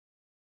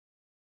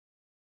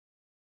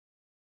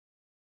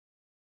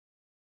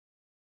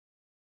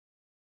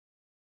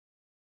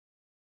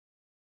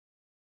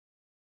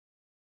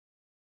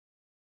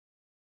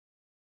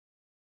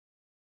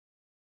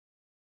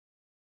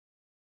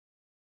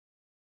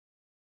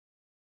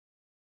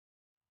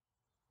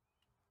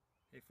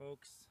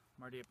folks,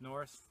 Marty up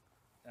north.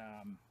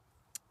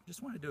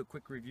 Just want to do a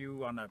quick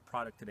review on a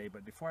product today,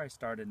 but before I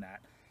start in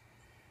that,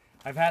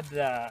 I've had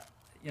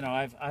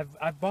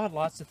I've bought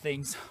lots of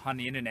things on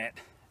the internet,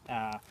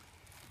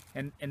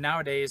 and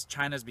nowadays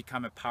China's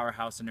become a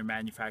powerhouse and they're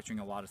manufacturing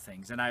a lot of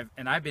things, and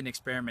I've been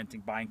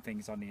experimenting buying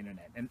things on the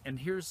internet, and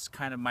here's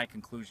kind of my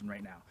conclusion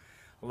right now.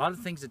 A lot of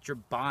things that you're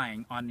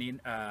buying on the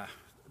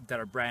that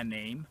are brand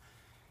name,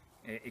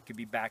 it could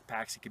be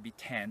backpacks, it could be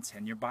tents,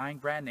 and you're buying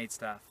brand name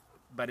stuff,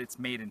 but it's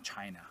made in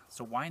China.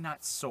 So why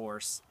not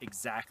source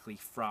exactly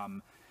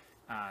from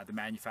the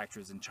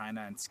manufacturers in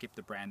China and skip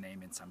the brand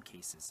name in some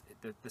cases?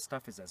 The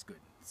stuff is as good.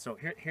 So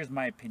here's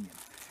my opinion.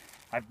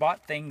 I've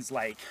bought things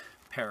like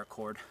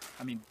paracord.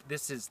 I mean,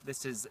 this is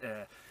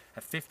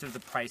a fifth of the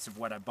price of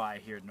what I buy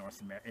here in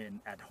North America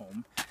at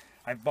home.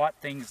 I've bought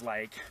things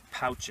like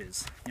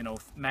pouches, you know,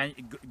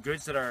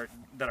 goods that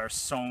are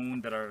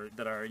sewn, that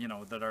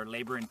are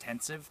labor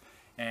intensive,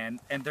 and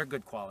they're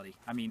good quality.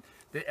 I mean,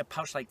 a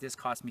pouch like this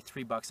cost me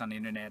 $3 on the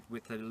internet.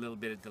 With a little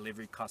bit of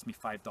delivery, it cost me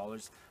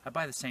 $5. I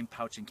buy the same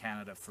pouch in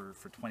Canada for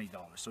 $20,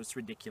 so it's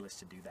ridiculous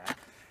to do that.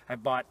 I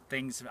bought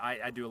things,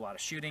 I do a lot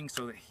of shooting,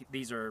 so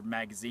these are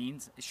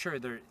magazines. Sure,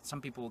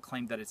 some people will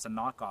claim that it's a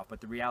knockoff, but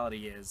the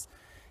reality is,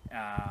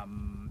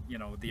 you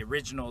know, the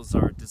originals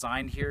are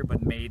designed here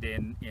but made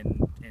in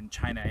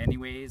China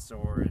anyways,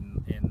 or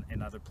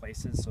in other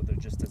places, so they're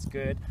just as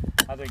good.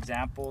 Other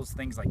examples,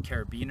 things like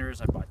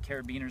carabiners. I bought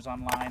carabiners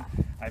online.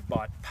 I've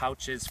bought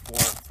pouches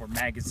for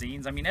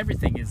magazines. I mean,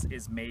 everything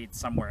is made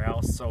somewhere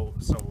else, so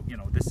you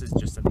know, this is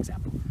just an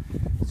example.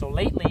 So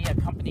lately, a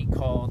company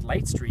called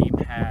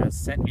LighTake has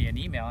sent me an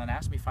email and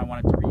asked me if I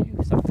wanted to review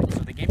something. So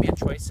they gave me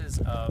choices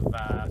of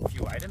a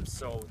few items.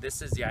 So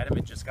this is the item,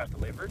 it just got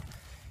delivered,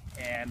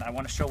 and I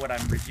want to show what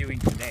I'm reviewing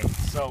today.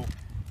 So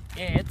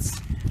it's,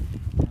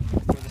 I'm going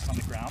to throw this on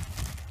the ground.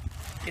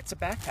 It's a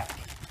backpack,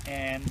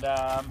 and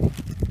I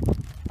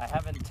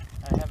haven't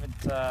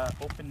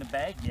opened the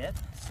bag yet.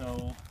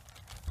 So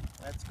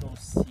let's go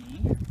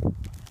see.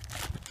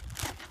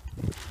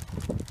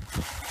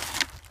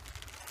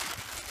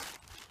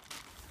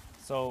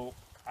 So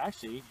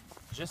actually,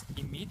 just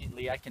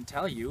immediately I can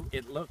tell you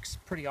it looks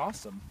pretty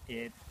awesome.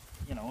 It,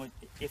 you know,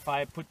 if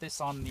I put this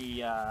on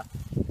the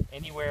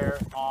anywhere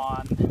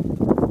on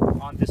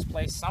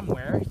display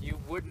somewhere, you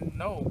wouldn't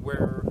know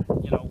where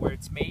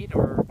it's made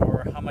or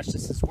how much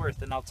this is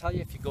worth. And I'll tell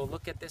you, if you go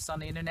look at this on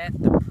the internet,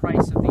 the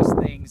price of these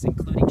things,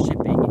 including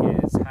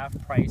shipping, is half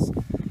price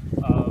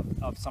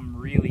of some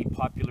really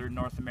popular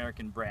North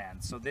American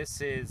brands. So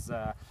this is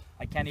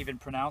I can't even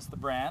pronounce the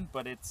brand,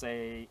 but it's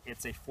a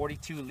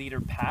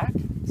 42-liter pack.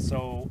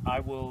 So I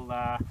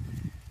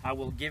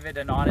will give it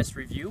an honest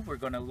review. We're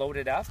going to load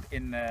it up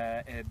in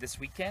this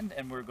weekend,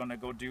 and we're going to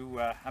go do,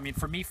 I mean,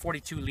 for me,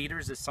 42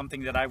 liters is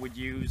something that I would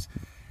use,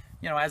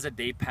 you know, as a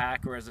day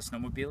pack or as a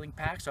snowmobiling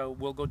pack. So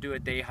we'll go do a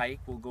day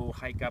hike. We'll go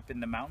hike up in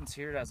the mountains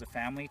here as a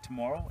family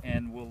tomorrow,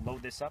 and we'll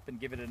load this up and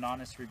give it an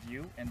honest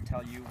review and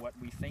tell you what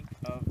we think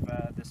of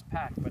this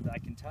pack. But I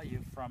can tell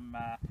you from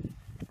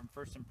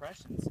first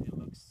impressions, it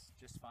looks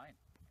just fine.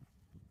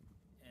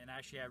 And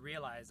actually, I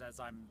realize as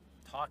I'm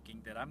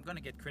talking that I'm going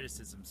to get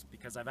criticisms,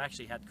 because I've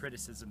actually had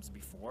criticisms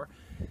before.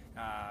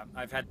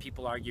 I've had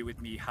people argue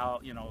with me, how,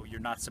 you know, you're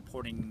not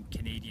supporting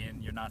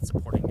Canadian, you're not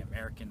supporting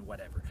American,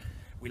 whatever.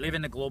 We live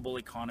in a global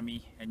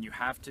economy, and you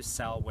have to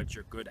sell what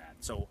you're good at.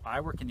 So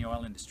I work in the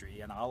oil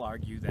industry, and I'll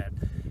argue that,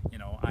 you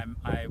know,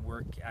 I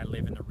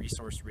live in a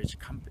resource-rich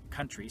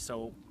country,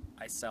 so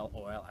I sell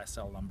oil, I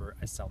sell lumber,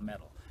 I sell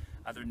metal.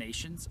 Other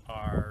nations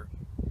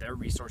their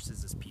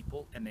resources is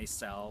people, and they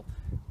sell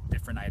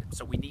different items.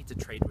 So we need to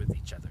trade with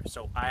each other.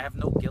 So I have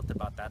no guilt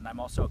about that, and I'm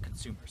also a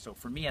consumer. So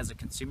for me as a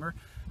consumer,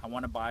 I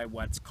want to buy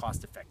what's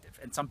cost effective.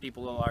 And some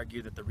people will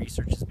argue that the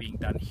research is being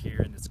done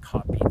here and it's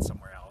copied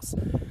somewhere else.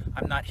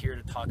 I'm not here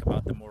to talk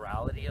about the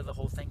morality of the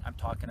whole thing. I'm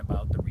talking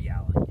about the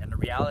reality. And the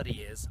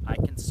reality is I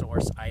can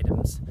source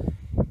items,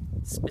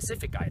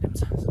 specific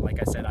items, like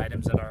I said,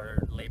 items that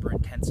are labor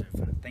intensive,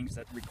 things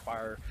that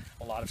require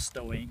a lot of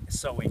sewing,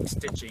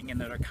 stitching, and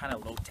that are kind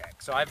of low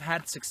tech. So I've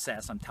had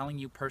success. I'm telling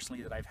you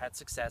personally that I've had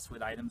success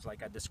with items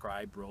like I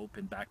described, rope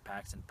and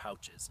backpacks and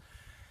pouches.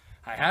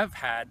 I have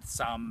had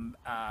some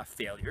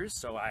failures.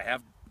 So I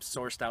have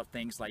sourced out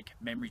things like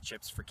memory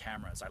chips for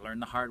cameras. I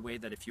learned the hard way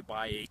that if you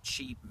buy a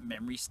cheap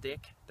memory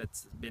stick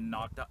that's been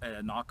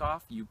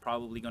knockoff, you're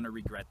probably going to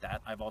regret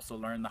that. I've also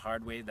learned the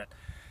hard way that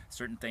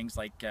certain things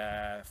like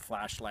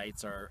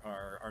flashlights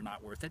are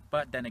not worth it.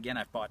 But then again,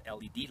 I've bought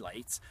LED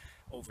lights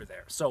over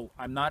there. So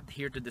I'm not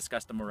here to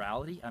discuss the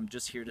morality. I'm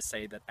just here to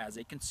say that as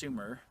a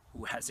consumer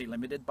who has a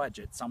limited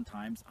budget,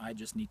 sometimes I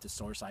just need to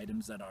source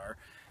items that are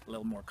a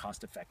little more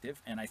cost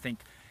effective. And I think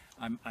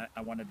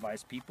I want to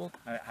advise people,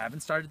 I haven't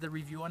started the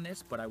review on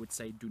this, but I would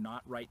say do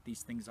not write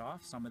these things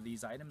off. Some of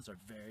these items are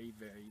very,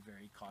 very,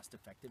 very cost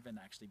effective and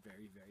actually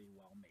very, very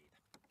well made.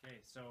 Okay,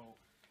 so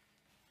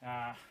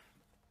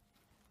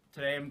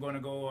today I'm going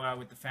to go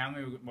with the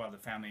family. Well, the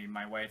family,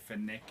 my wife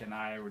and Nick and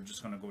I, we're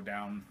just going to go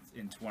down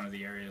into one of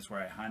the areas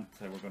where I hunt.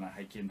 We're going to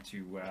hike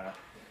into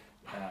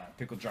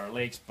pickle jar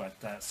lakes.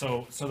 But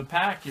so the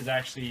pack is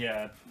actually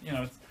you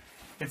know,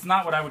 it's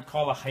not what I would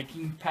call a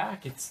hiking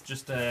pack. It's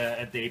just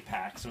a day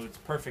pack, so it's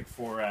perfect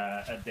for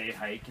a day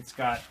hike. It's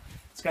got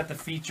the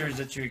features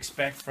that you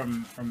expect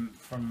from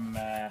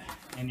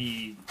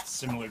any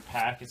similar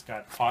pack. It's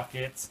got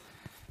pockets.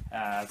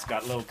 It's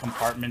got little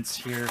compartments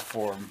here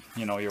for,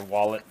 you know, your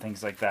wallet,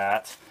 things like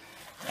that.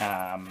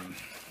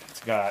 It's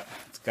got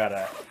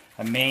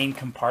a main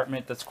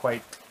compartment that's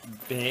quite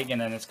big, and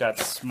then it's got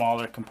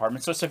smaller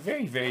compartments. So it's a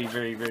very, very,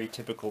 very, very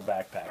typical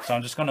backpack. So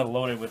I'm just going to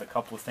load it with a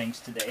couple of things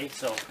today.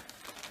 So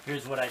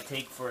here's what I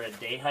take for a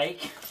day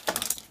hike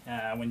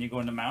when you go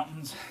in the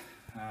mountains.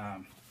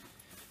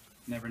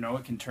 Never know,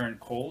 it can turn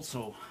cold,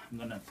 so I'm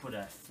going to put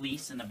a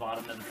fleece in the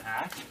bottom of the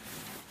pack.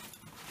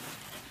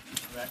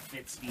 So that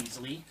fits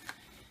easily,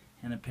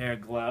 and a pair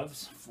of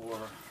gloves for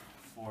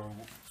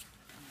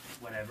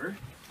whatever.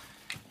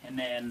 And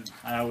then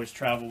I always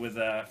travel with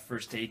a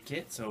first aid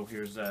kit, so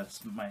here's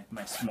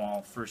my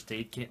small first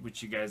aid kit,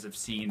 which you guys have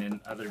seen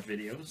in other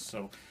videos.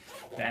 So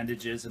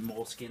bandages and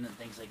moleskin and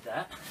things like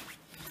that.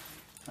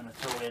 I'm going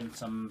to throw in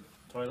some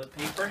toilet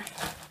paper,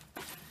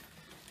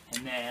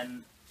 and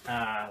then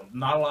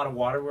not a lot of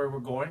water where we're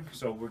going,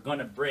 so I'm going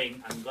to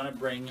bring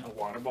a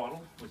water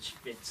bottle, which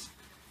fits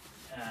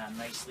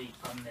nicely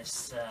on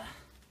this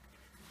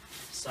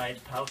side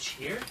pouch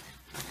here.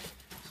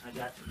 So I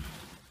got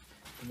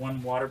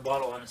one water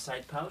bottle on a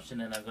side pouch, and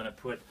then I'm going to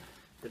put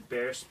the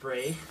bear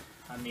spray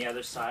on the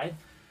other side.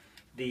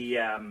 The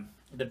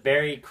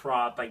berry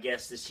crop, I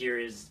guess, this year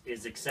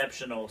is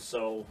exceptional,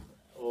 so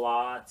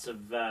lots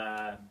of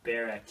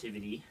bear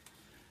activity.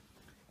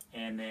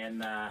 And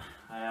then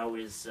I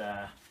always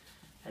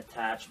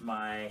attach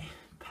my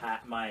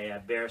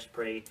bear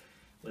spray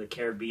with a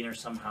carabiner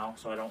somehow,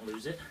 so I don't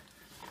lose it.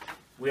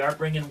 We are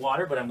bringing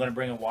water, but I'm going to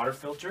bring a water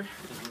filter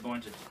because we're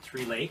going to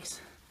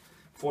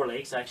 4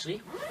 lakes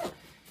actually.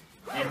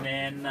 And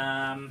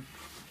then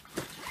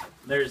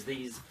there's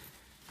these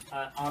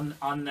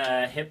on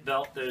the hip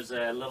belt. There's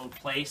a little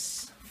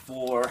place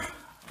for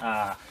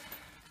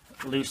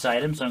loose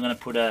items. So I'm going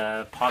to put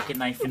a pocket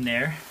knife in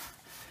there.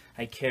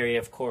 I carry,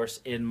 of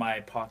course, in my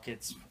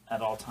pockets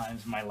at all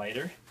times my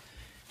lighter.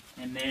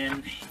 And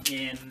then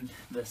in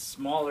the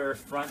smaller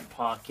front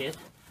pocket,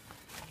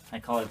 I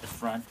call it the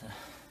front,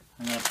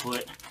 I'm going to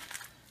put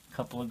a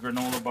couple of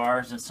granola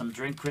bars and some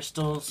drink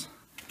crystals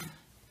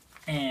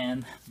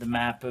and the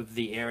map of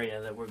the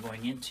area that we're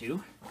going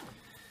into.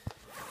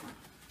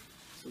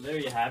 So there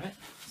you have it.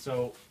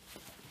 So,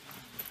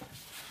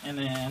 and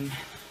then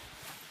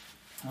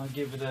I'll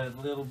give it a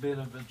little bit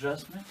of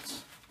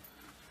adjustment.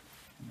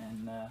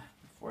 And then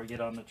before I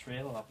get on the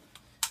trail,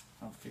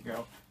 I'll figure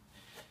out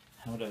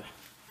how to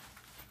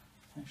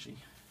actually,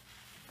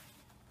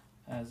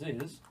 as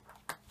is,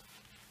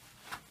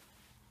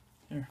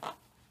 here,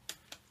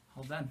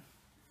 all done,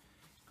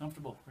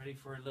 comfortable, ready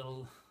for a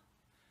little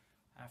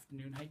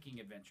afternoon hiking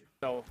adventure.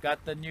 So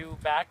got the new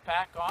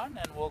backpack on,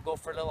 and we'll go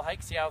for a little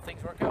hike, see how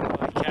things work out.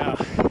 Holy cow,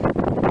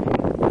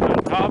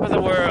 on top of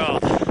the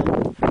world,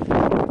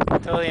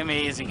 totally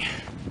amazing.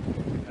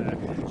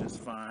 Just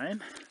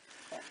fine.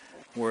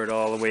 We're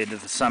all the way to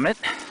the summit,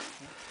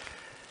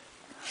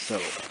 so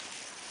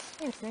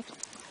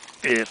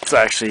it's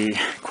actually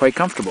quite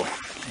comfortable,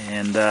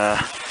 and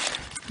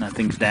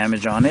nothing's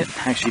damaged on it.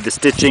 Actually, the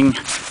stitching,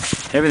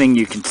 everything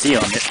you can see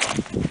on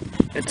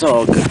it, it's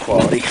all good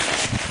quality.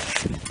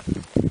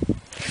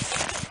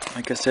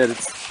 Like I said,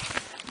 it's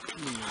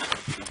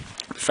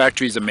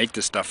factories that make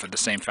this stuff are the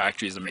same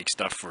factories that make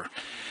stuff for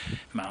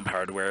Mountain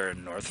Hardware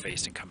and North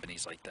Face and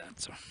companies like that.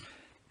 So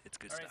it's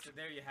good stuff. All right, so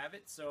there you have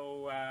it.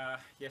 So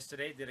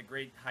yesterday did a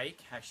great hike.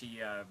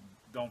 Actually,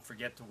 don't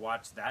forget to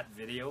watch that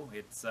video.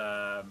 It's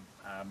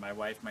my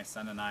wife, my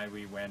son, and I.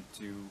 We went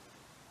to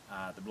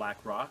the Black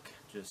Rock,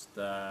 just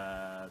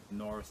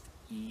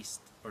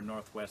northeast or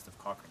northwest of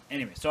Cochrane.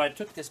 Anyway, so I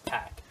took this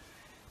pack,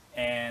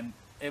 and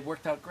it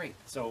worked out great.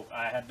 So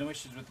I had no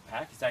issues with the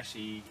pack. It's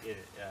actually,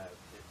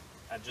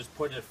 I just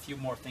put a few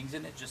more things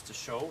in it just to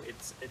show.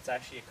 It's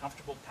actually a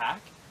comfortable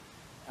pack.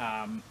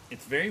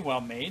 It's very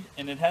well made,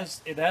 and it has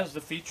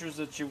the features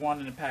that you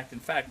want in a pack. In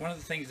fact, one of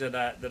the things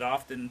that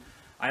often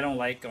I don't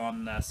like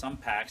on some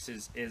packs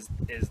is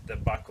the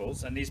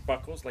buckles. And these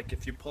buckles, like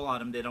if you pull on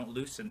them, they don't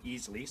loosen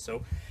easily.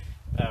 So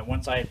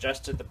once I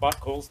adjusted the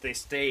buckles, they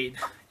stayed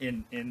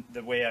in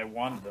the way I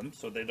wanted them,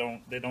 so they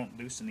don't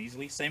loosen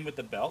easily. Same with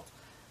the belt.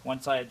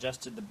 Once I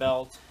adjusted the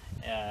belt,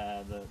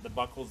 the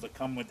buckles that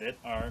come with it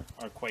are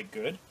quite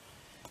good.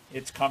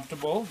 It's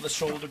comfortable. The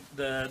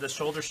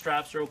shoulder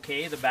straps are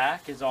okay. The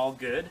back is all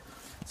good.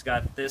 It's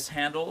got this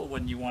handle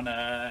when you want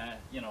to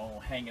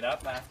hang it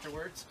up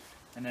afterwards,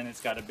 and then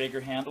it's got a bigger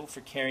handle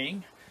for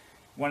carrying.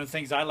 One of the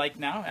things I like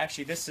now,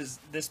 actually,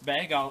 this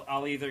bag,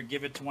 I'll either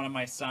give it to one of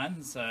my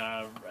sons.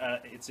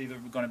 It's either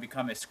going to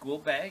become a school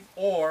bag,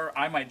 or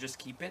I might just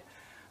keep it.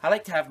 I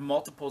like to have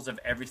multiples of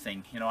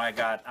everything. I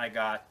got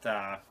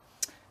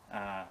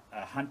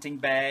a hunting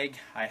bag,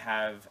 I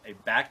have a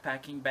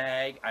backpacking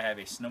bag, I have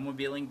a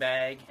snowmobiling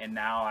bag, and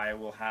now I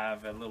will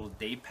have a little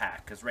day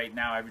pack, because right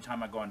now every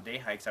time I go on day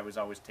hikes I was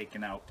always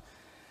taking out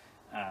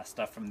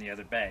stuff from the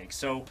other bag.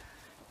 So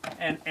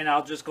and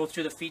I'll just go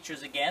through the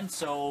features again.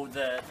 So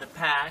the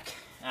pack,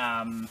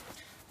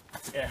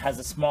 it has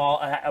a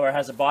small, or it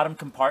has a bottom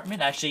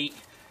compartment. Actually,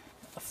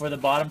 for the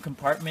bottom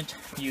compartment,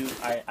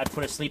 I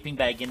put a sleeping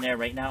bag in there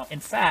right now. In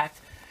fact,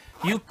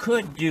 you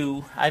could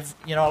do, a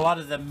lot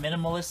of the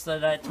minimalists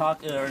that I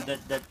talk, or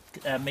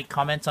that make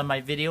comments on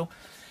my video,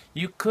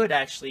 you could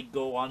actually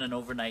go on an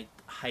overnight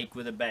hike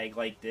with a bag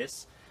like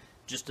this.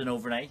 Just an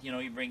overnight,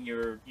 you bring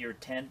your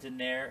tent in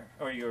there,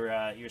 or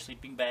your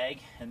sleeping bag,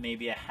 and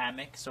maybe a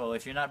hammock. So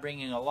if you're not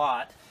bringing a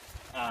lot,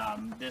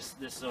 this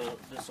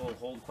will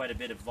hold quite a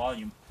bit of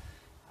volume.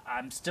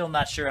 I'm still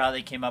not sure how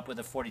they came up with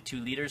the 42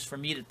 liters. For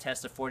me to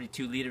test the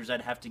 42 liters,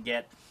 I'd have to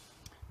get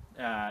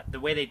the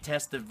way they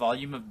test the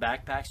volume of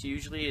backpacks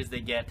usually is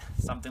they get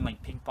something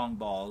like ping pong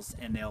balls,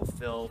 and they'll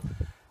fill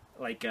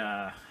like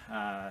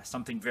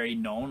something very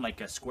known,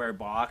 like a square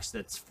box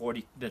that's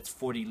 40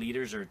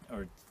 liters or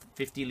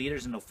 50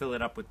 liters, and they'll fill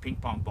it up with ping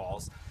pong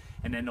balls,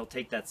 and then they'll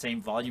take that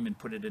same volume and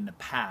put it in a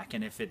pack,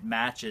 and if it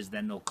matches,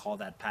 then they'll call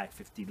that pack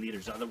 50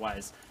 liters.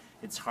 Otherwise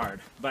it's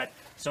hard. But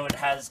so it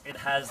has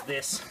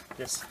this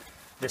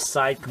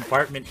side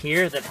compartment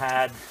here that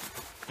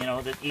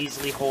that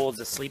easily holds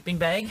a sleeping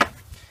bag.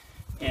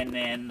 And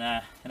then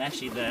and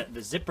actually the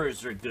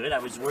zippers are good. I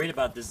was worried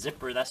about the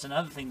zipper. That's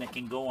another thing that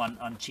can go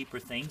on cheaper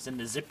things, and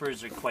the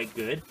zippers are quite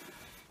good.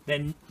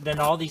 Then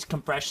all these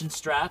compression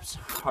straps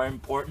are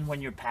important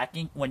when you're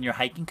hiking,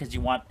 because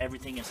you want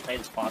everything as tight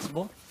as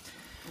possible.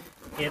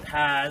 It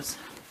has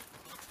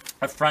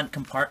a front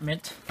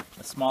compartment,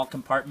 a small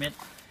compartment,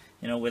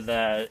 with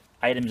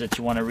items that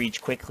you want to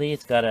reach quickly.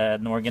 It's got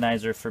an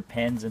organizer for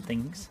pens and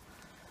things,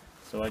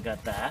 so I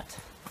got that.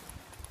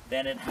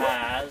 Then it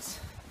has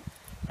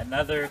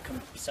another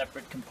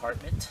separate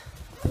compartment.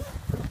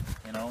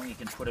 You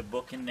can put a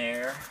book in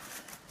there,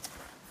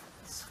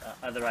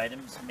 other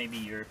items, maybe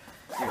your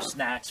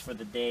snacks for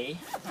the day.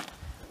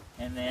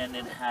 And then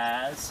it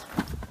has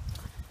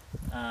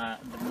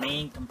the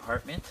main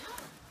compartment,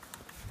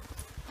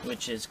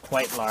 which is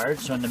quite large.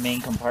 So in the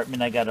main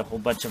compartment I got a whole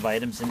bunch of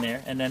items in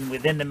there, and then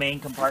within the main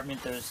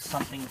compartment there's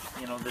something,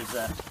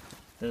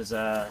 there's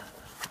a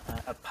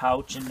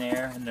pouch in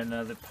there, and then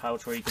another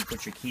pouch where you can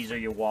put your keys or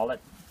your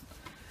wallet.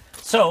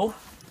 So,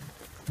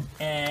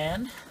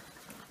 and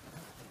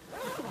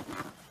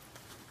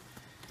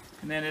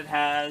then it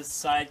has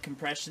side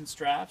compression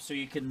straps, so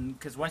you can,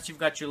 because once you've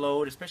got your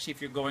load, especially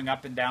if you're going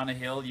up and down a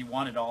hill, you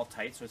want it all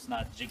tight so it's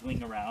not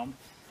jiggling around.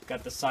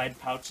 Got the side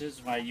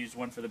pouches. I use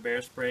one for the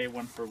bear spray,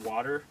 one for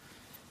water.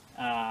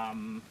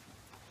 You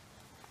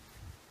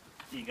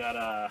got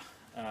a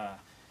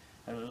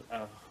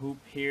hoop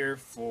here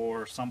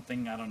for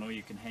something, I don't know,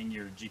 you can hang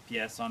your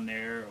GPS on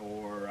there,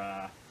 or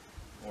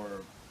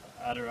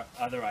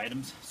other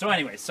items. So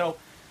anyway, so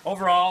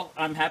overall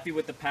I'm happy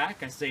with the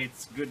pack. I say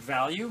it's good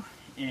value,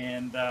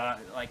 and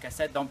like I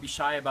said, don't be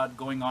shy about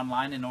going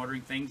online and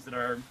ordering things that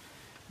are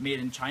made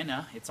in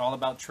China. It's all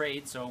about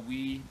trade, so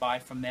we buy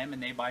from them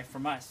and they buy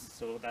from us.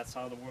 So that's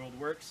how the world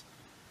works.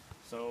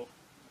 So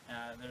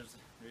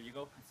there you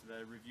go. It's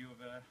the review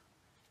of a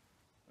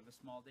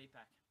small day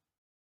pack.